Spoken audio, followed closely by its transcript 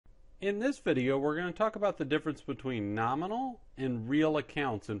In this video, we're going to talk about the difference between nominal and real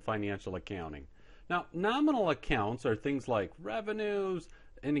accounts in financial accounting. Now, nominal accounts are things like revenues,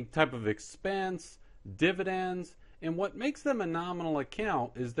 any type of expense, dividends, and what makes them a nominal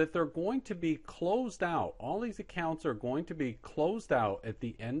account is that they're going to be closed out. All these accounts are going to be closed out at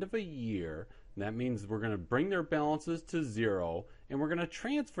the end of a year. That means we're going to bring their balances to zero, and we're going to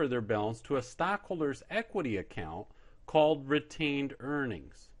transfer their balance to a stockholders' equity account called retained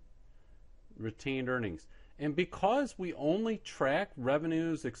earnings. Retained earnings. And because we only track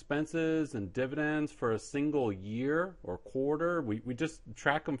revenues, expenses, and dividends for a single year or quarter, we just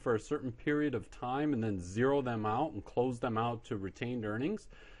track them for a certain period of time and then zero them out and close them out to retained earnings.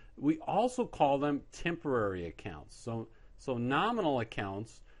 We also call them temporary accounts. So nominal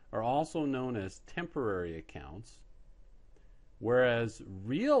accounts are also known as temporary accounts, whereas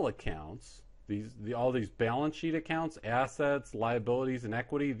real accounts, all these balance sheet accounts, assets, liabilities, and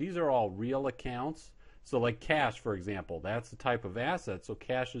equity, these are all real accounts. So like cash, for example, that's a type of asset, so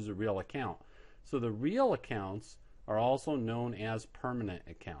cash is a real account. So the real accounts are also known as permanent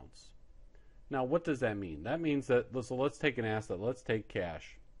accounts. Now, what does that mean? That means that, so let's take an asset, let's take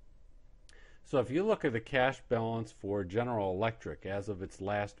cash. So if you look at the cash balance for General Electric as of its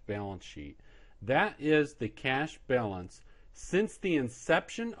last balance sheet, that is the cash balance since the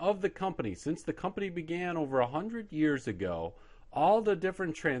inception of the company, since the company began over 100 years ago. All the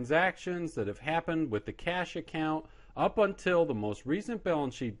different transactions that have happened with the cash account up until the most recent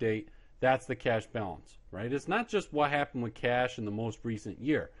balance sheet date, that's the cash balance, right? It's not just what happened with cash in the most recent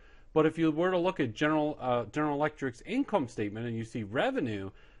year. But if you were to look at General Electric's income statement and you see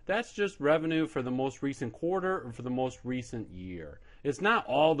revenue, that's just revenue for the most recent quarter or for the most recent year. It's not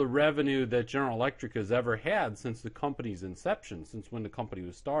all the revenue that General Electric has ever had since the company's inception, since when the company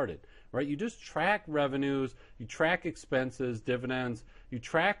was started, right? You just track revenues, you track expenses, dividends, you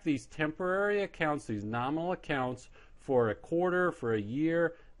track these temporary accounts, these nominal accounts for a quarter, for a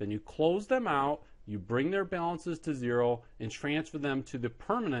year, then you close them out, you bring their balances to zero and transfer them to the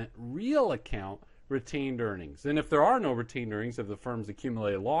permanent real account, retained earnings. And if there are no retained earnings of the firm's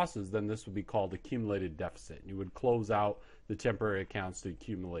accumulated losses, then this would be called accumulated deficit. You would close out the temporary accounts to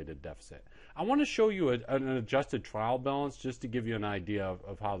accumulated deficit. I want to show you an adjusted trial balance just to give you an idea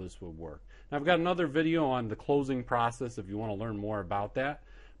of how this would work. Now, I've got another video on the closing process if you want to learn more about that.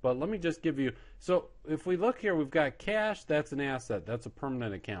 But let me just give you, so if we look here, we've got cash, that's an asset, that's a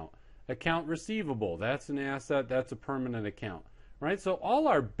permanent account. Account receivable, that's an asset, that's a permanent account. Right? So all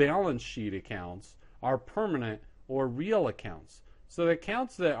our balance sheet accounts are permanent or real accounts. So the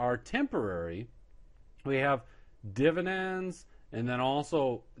accounts that are temporary, we have dividends, and then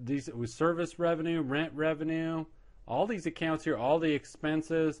also these with service revenue, rent revenue, all these accounts here, all the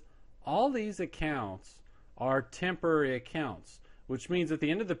expenses, all these accounts are temporary accounts, which means at the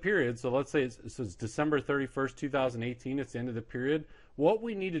end of the period, so let's say it's December 31st, 2018, it's the end of the period, what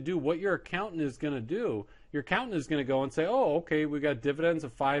we need to do, what your accountant is going to do, your accountant is going to go and say, oh, okay, we got dividends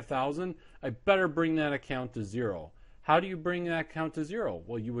of $5,000. I better bring that account to zero. How do you bring that account to zero?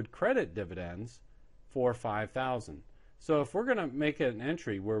 Well, you would credit dividends for $5,000. So if we're going to make an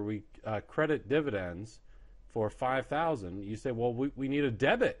entry where we credit dividends for $5,000, you say, well, we need a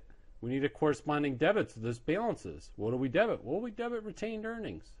debit. We need a corresponding debit to this balances. What do we debit? Well, we debit retained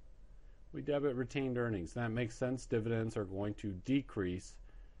earnings. We debit retained earnings. That makes sense. Dividends are going to decrease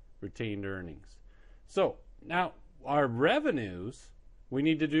retained earnings. So now our revenues, we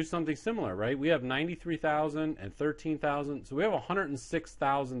need to do something similar, right? We have $93,000 and $13,000. So we have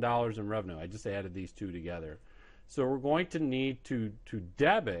 $106,000 in revenue. I just added these two together. So we're going to need to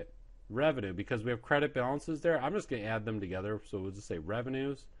debit revenue because we have credit balances there. I'm just going to add them together. So we'll just say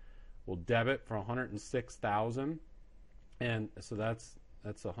revenues. We'll debit for $106,000. And so that's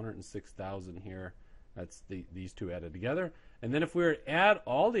 $106,000 here. That's these two added together. And then if we were to add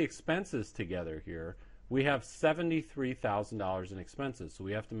all the expenses together here, we have $73,000 in expenses. So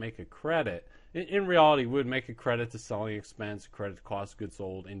we have to make a credit. In reality, we would make a credit to selling expense, credit to cost of goods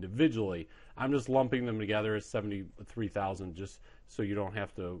sold individually. I'm just lumping them together as $73,000 just so you don't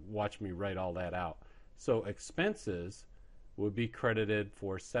have to watch me write all that out. So expenses would be credited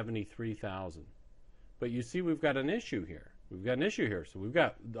for $73,000. But you see we've got an issue here. We've got an issue here. So we've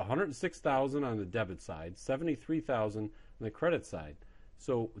got $106,000 on the debit side, $73,000 on the credit side.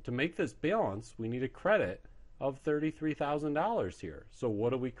 So to make this balance, we need a credit of $33,000 here. So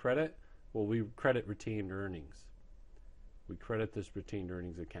what do we credit? Well, we credit retained earnings. We credit this retained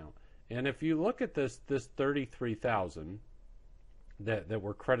earnings account. And if you look at this $33,000 that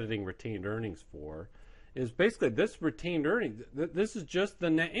we're crediting retained earnings for, is basically this retained earnings. This is just the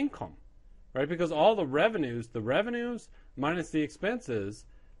net income, right? Because all the revenues minus the expenses,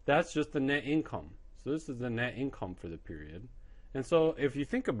 that's just the net income. So this is the net income for the period. And so if you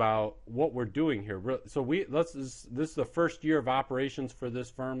think about what we're doing here, so this is the first year of operations for this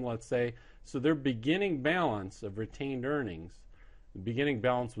firm, let's say. So their beginning balance of retained earnings, the beginning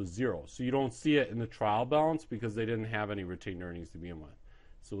balance was 0. So you don't see it in the trial balance because they didn't have any retained earnings to begin with.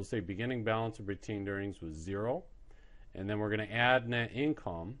 So we'll say beginning balance of retained earnings was 0. And then we're going to add net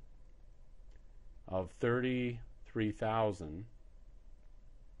income of $33,000.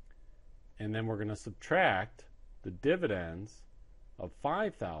 And then we're going to subtract the dividends of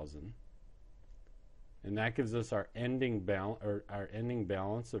 $5,000. And that gives us our ending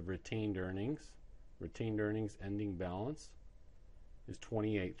balance of retained earnings. Retained earnings ending balance is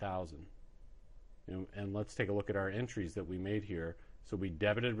 $28,000. And let's take a look at our entries that we made here. So we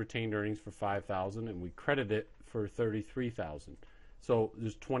debited retained earnings for $5,000 and we credited it for $33,000. So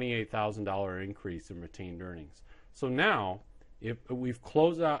there's $28,000 increase in retained earnings. So now, if we've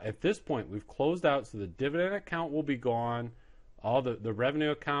closed out, at this point, we've closed out, so the dividend account will be gone, all the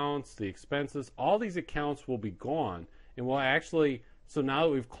revenue accounts, the expenses, all these accounts will be gone. And we'll actually, so now that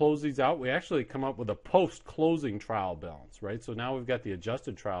we've closed these out, we actually come up with a post-closing trial balance, right? So now we've got the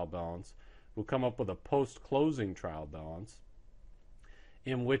adjusted trial balance. We'll come up with a post-closing trial balance,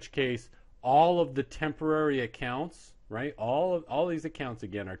 in which case all of the temporary accounts, right? All these accounts,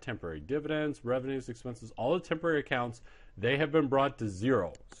 again, are temporary. Dividends, revenues, expenses, all the temporary accounts, they have been brought to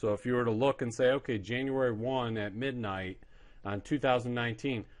 0. So if you were to look and say, okay, January 1 at midnight on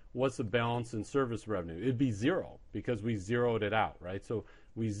 2019, what's the balance in service revenue? It'd be 0 because we zeroed it out, right? So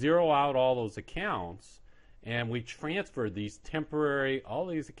we zero out all those accounts and we transfer these temporary, all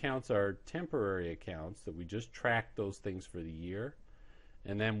these accounts are temporary accounts that we just track those things for the year.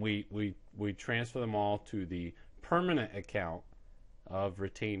 And then we transfer them all to the permanent account of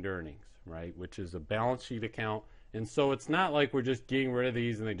retained earnings, right, which is a balance sheet account. And so it's not like we're just getting rid of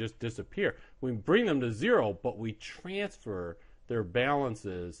these and they just disappear. We bring them to 0, but we transfer their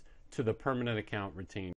balances to the permanent account retained